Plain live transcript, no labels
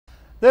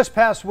This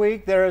past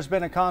week, there has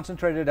been a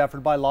concentrated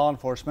effort by law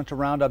enforcement to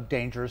round up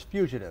dangerous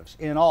fugitives.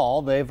 In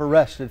all, they've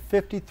arrested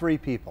 53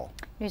 people.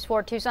 News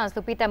 4 Tucson's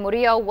Lupita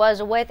Murillo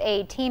was with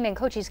a team in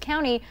Cochise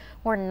County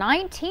where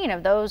 19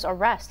 of those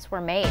arrests were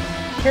made.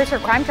 Here's her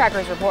Crime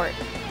Trackers report.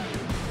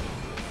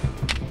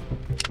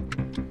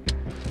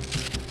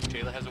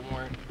 Jayla has a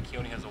warrant,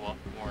 Keone has a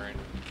warrant,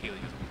 Kaylee has a warrant.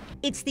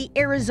 It's the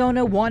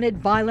Arizona Wanted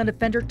Violent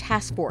Offender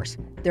Task Force.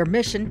 Their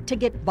mission to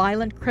get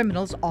violent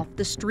criminals off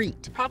the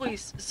street. Probably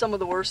some of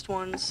the worst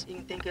ones you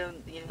can think of,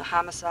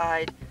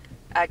 homicide,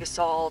 ag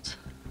assault,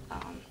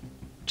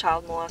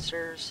 child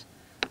molesters,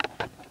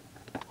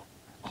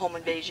 home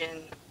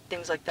invasion,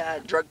 things like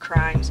that, drug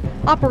crimes.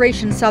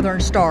 Operation Southern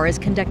Star is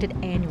conducted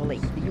annually.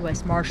 The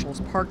U.S.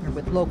 Marshals partner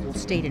with local,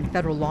 state, and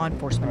federal law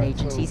enforcement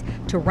agencies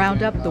to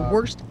round up the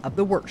worst of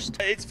the worst.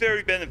 It's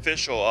very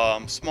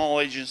beneficial. Small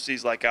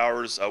agencies like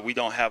ours, we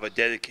don't have a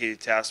dedicated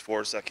task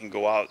force that can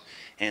go out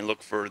and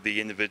look for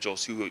the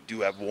individuals who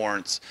do have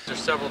warrants. There's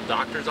several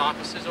doctors'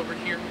 offices over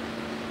here.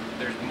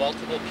 There's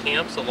multiple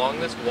camps along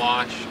this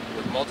wash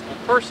with multiple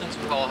persons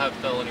who all have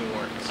felony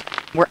warrants.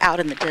 We're out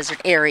in the desert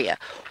area.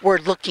 We're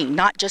looking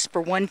not just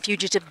for one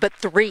fugitive, but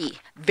 3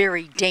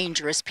 very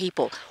dangerous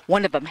people.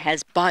 One of them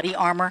has body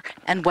armor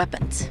and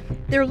weapons.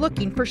 They're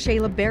looking for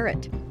Shayla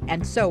Barrett,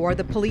 and so are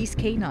the police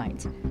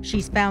canines.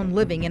 She's found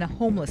living in a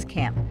homeless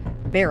camp.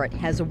 Barrett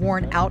has a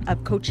warrant out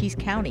of Cochise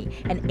County,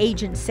 and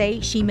agents say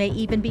she may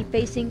even be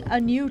facing a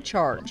new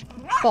charge,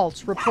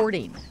 false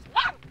reporting.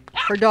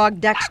 Her dog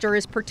Dexter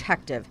is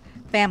protective.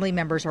 Family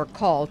members are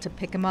called to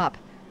pick him up.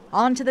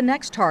 On to the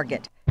next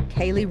target,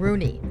 Kaylee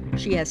Rooney.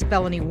 She has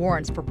felony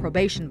warrants for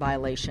probation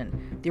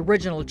violation. The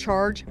original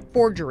charge,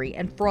 forgery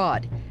and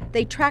fraud.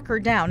 They track her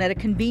down at a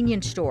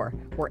convenience store,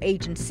 where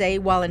agents say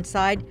while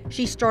inside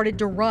she started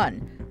to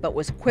run, but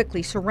was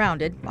quickly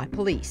surrounded by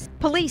police.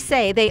 Police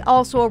say they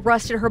also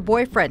arrested her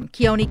boyfriend,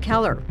 Keone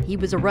Keller. He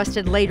was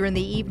arrested later in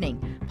the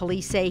evening.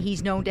 Police say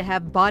he's known to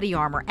have body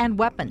armor and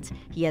weapons.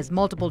 He has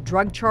multiple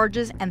drug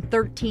charges and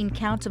 13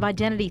 counts of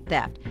identity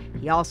theft.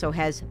 He also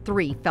has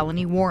 3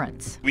 felony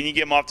warrants. We need to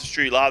get them off the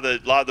street. A lot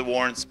of the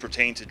warrants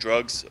pertain to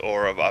drugs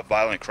or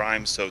violent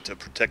crimes, so to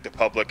protect the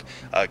public,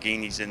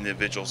 getting these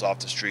individuals off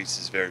the streets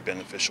is very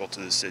beneficial to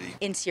the city.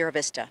 In Sierra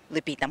Vista,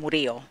 Lupita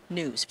Murillo,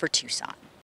 News for Tucson.